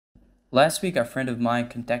Last week, a friend of mine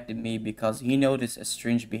contacted me because he noticed a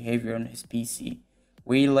strange behavior on his PC.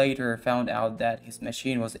 We later found out that his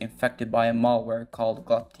machine was infected by a malware called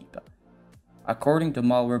Globtiba. According to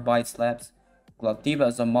Malwarebytes Labs, Globtiba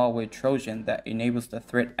is a malware trojan that enables the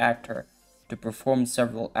threat actor to perform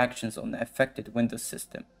several actions on the affected Windows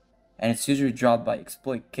system, and it's usually dropped by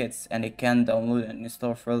exploit kits, and it can download and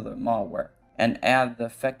install further malware and add the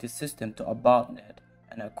affected system to a botnet.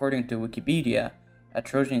 And according to Wikipedia, a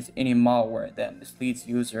trojan is any malware that misleads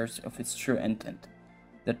users of its true intent.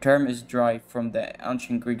 The term is derived from the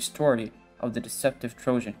ancient Greek story of the deceptive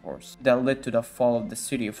Trojan horse that led to the fall of the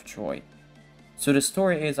city of Troy. So the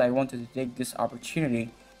story is, I wanted to take this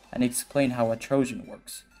opportunity and explain how a trojan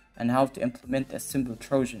works and how to implement a simple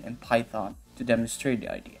trojan in Python to demonstrate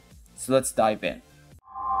the idea. So let's dive in.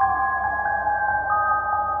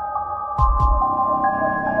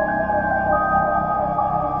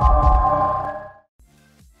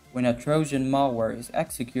 When a Trojan malware is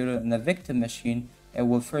executed on the victim machine, it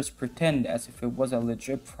will first pretend as if it was a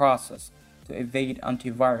legit process to evade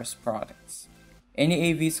antivirus products.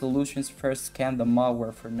 Any AV solutions first scan the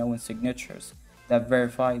malware for known signatures that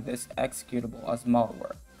verify this executable as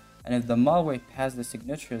malware, and if the malware passes the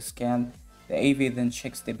signature scan, the AV then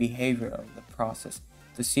checks the behavior of the process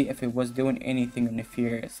to see if it was doing anything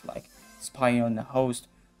nefarious like spying on the host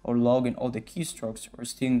or logging all the keystrokes or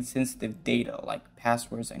stealing sensitive data like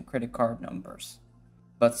passwords and credit card numbers.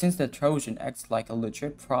 But since the Trojan acts like a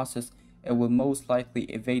legit process, it will most likely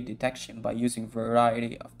evade detection by using a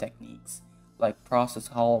variety of techniques, like process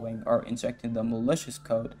hollowing or injecting the malicious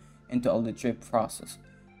code into a legit process.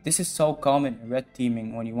 This is so common in red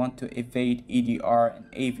teaming when you want to evade EDR and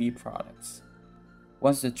AV products.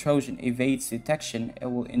 Once the Trojan evades detection, it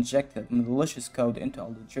will inject the malicious code into a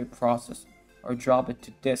legit process or drop it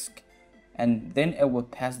to disk, and then it will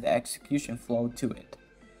pass the execution flow to it.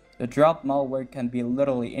 The drop malware can be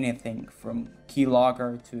literally anything from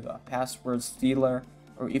keylogger to a password stealer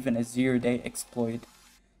or even a zero-day exploit.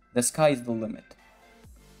 The sky is the limit.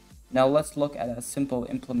 Now let's look at a simple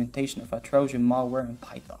implementation of a Trojan malware in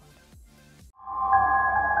Python.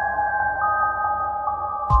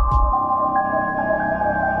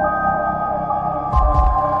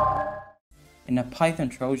 In a Python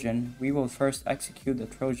Trojan, we will first execute the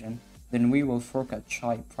Trojan, then we will fork a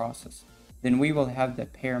child process. Then we will have the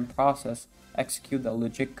parent process execute the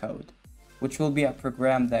legit code, which will be a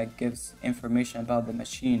program that gives information about the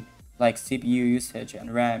machine like CPU usage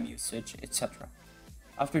and RAM usage, etc.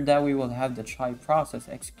 After that, we will have the child process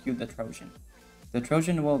execute the Trojan. The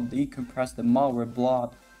Trojan will decompress the malware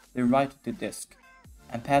blob, then write it to disk,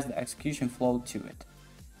 and pass the execution flow to it.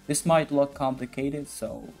 This might look complicated,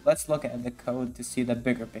 so let's look at the code to see the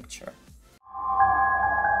bigger picture.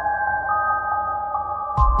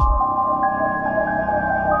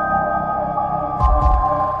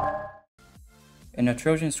 In a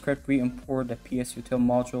Trojan script, we import the psutil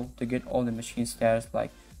module to get all the machine status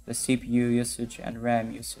like the CPU usage and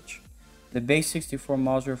RAM usage, the base64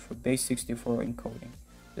 module for base64 encoding,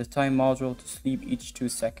 the time module to sleep each 2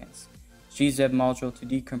 seconds, gzip module to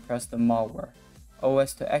decompress the malware,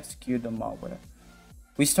 OS to execute the malware.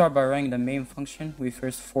 We start by running the main function. We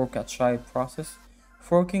first fork a child process.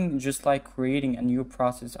 Forking just like creating a new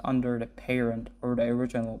process under the parent or the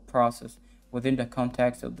original process within the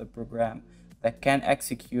context of the program that can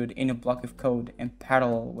execute any block of code in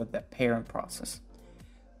parallel with the parent process.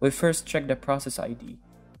 We first check the process ID.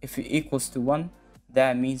 If it equals to 1,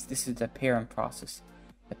 that means this is the parent process.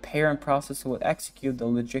 The parent process will execute the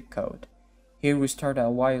legit code. Here we start a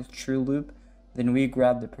while true loop, then we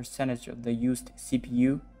grab the percentage of the used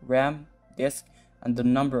CPU, RAM, disk, and the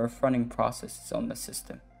number of running processes on the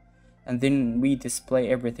system. And then we display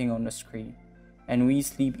everything on the screen, and we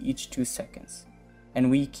sleep each 2 seconds, and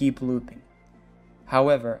we keep looping.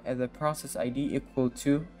 However, if the process ID equal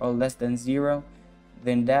to or less than 0,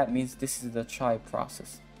 then that means this is the child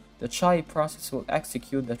process. The child process will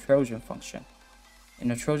execute the Trojan function. In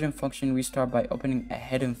the Trojan function, we start by opening a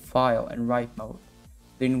hidden file in write mode.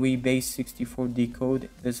 Then we base64 decode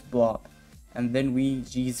this blob, and then we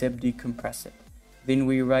gzip decompress it. Then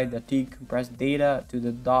we write the decompressed data to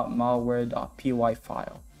the .malware.py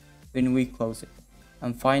file. Then we close it,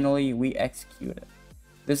 and finally we execute it.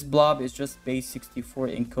 This blob is just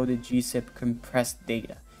base64 encoded gzip compressed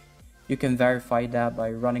data. You can verify that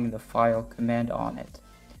by running the file command on it.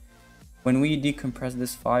 When we decompress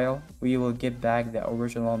this file, we will get back the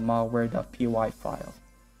original malware.py file.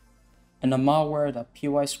 In the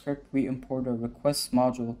malware.py script, we import a request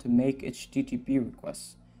module to make HTTP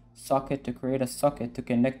requests, socket to create a socket to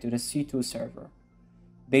connect to the C2 server,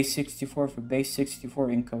 base64 for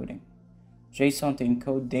base64 encoding, JSON to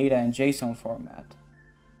encode data in JSON format,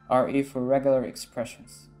 RE for regular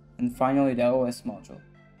expressions, and finally the OS module.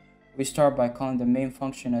 We start by calling the main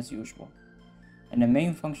function as usual. In the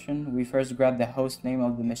main function, we first grab the host name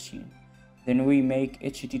of the machine. Then we make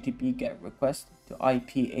HTTP GET request to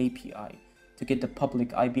IP API to get the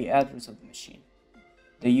public IP address of the machine.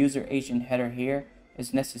 The user agent header here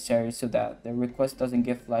is necessary so that the request doesn't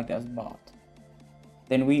get flagged as bot.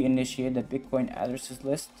 Then we initiate the Bitcoin addresses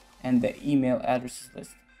list and the email addresses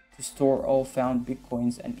list to store all found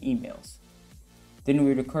Bitcoins and emails. Then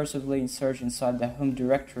we recursively insert inside the home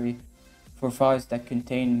directory for files that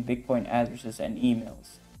contain Bitcoin addresses and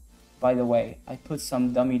emails. By the way, I put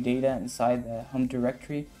some dummy data inside the home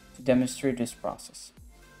directory to demonstrate this process.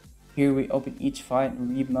 Here we open each file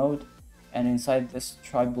in read mode, and inside this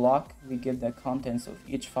try block we give the contents of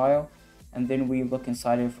each file, and then we look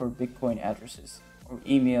inside it for Bitcoin addresses or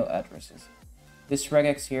email addresses. This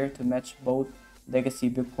regex here to match both legacy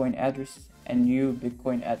Bitcoin addresses and new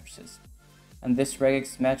Bitcoin addresses, and this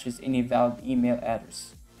regex matches any valid email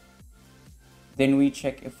address. Then we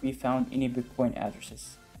check if we found any Bitcoin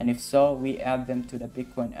addresses, and if so, we add them to the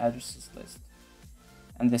Bitcoin addresses list.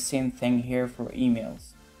 And the same thing here for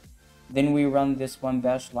emails. Then we run this one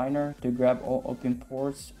bash liner to grab all open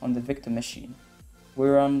ports on the victim machine. We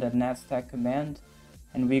run the netstack command,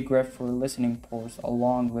 and we grab for listening ports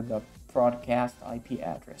along with the broadcast IP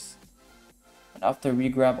address. And after we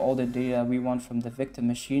grab all the data we want from the victim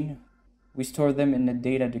machine, we store them in the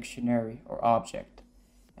data dictionary or object,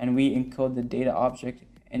 and we encode the data object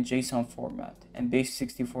in JSON format and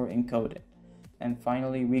base64 encode it. And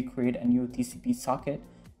finally, we create a new TCP socket,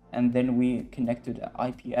 and then we connect to the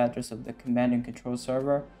IP address of the command and control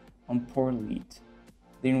server on port lead.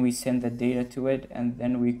 Then we send the data to it, and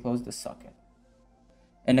then we close the socket.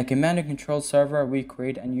 In the command and control server, we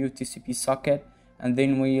create a new TCP socket, and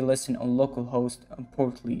then we listen on localhost on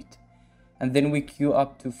port lead. And then we queue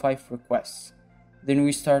up to 5 requests. Then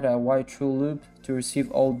we start a while true loop to receive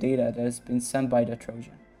all data that has been sent by the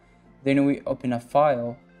Trojan. Then we open a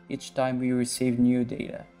file each time we receive new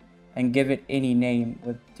data, and give it any name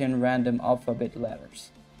with 10 random alphabet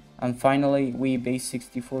letters. And finally, we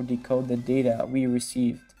base64 decode the data we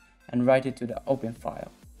received and write it to the open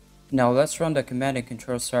file. Now let's run the command and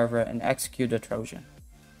control server and execute the Trojan.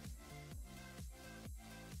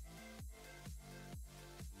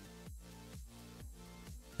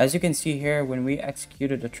 As you can see here, when we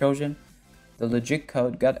executed the Trojan, the legit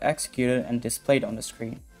code got executed and displayed on the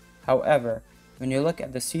screen. However, when you look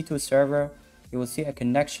at the C2 server, you will see a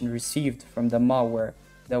connection received from the malware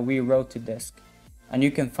that we wrote to disk, and you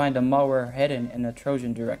can find the malware hidden in the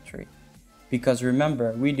Trojan directory, because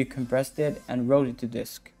remember, we decompressed it and wrote it to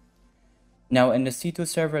disk. Now in the C2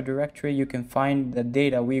 server directory, you can find the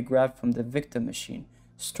data we grabbed from the victim machine,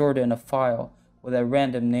 stored in a file with a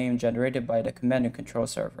random name generated by the command and control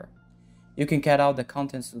server. You can cut out the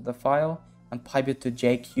contents of the file and pipe it to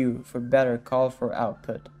JQ for better call for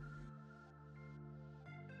output.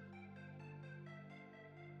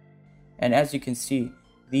 And as you can see,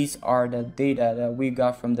 these are the data that we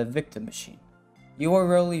got from the victim machine. You will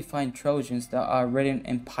rarely find Trojans that are written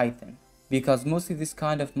in Python, because mostly this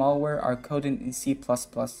kind of malware are coded in C++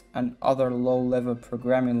 and other low-level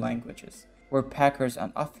programming languages, where packers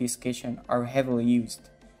and obfuscation are heavily used,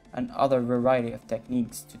 and other variety of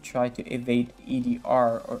techniques to try to evade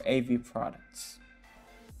EDR or AV products.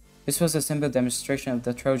 This was a simple demonstration of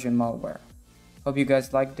the Trojan malware. Hope you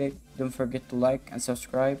guys liked it. Don't forget to like and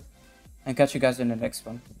subscribe, and catch you guys in the next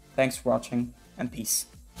one. Thanks for watching, and peace.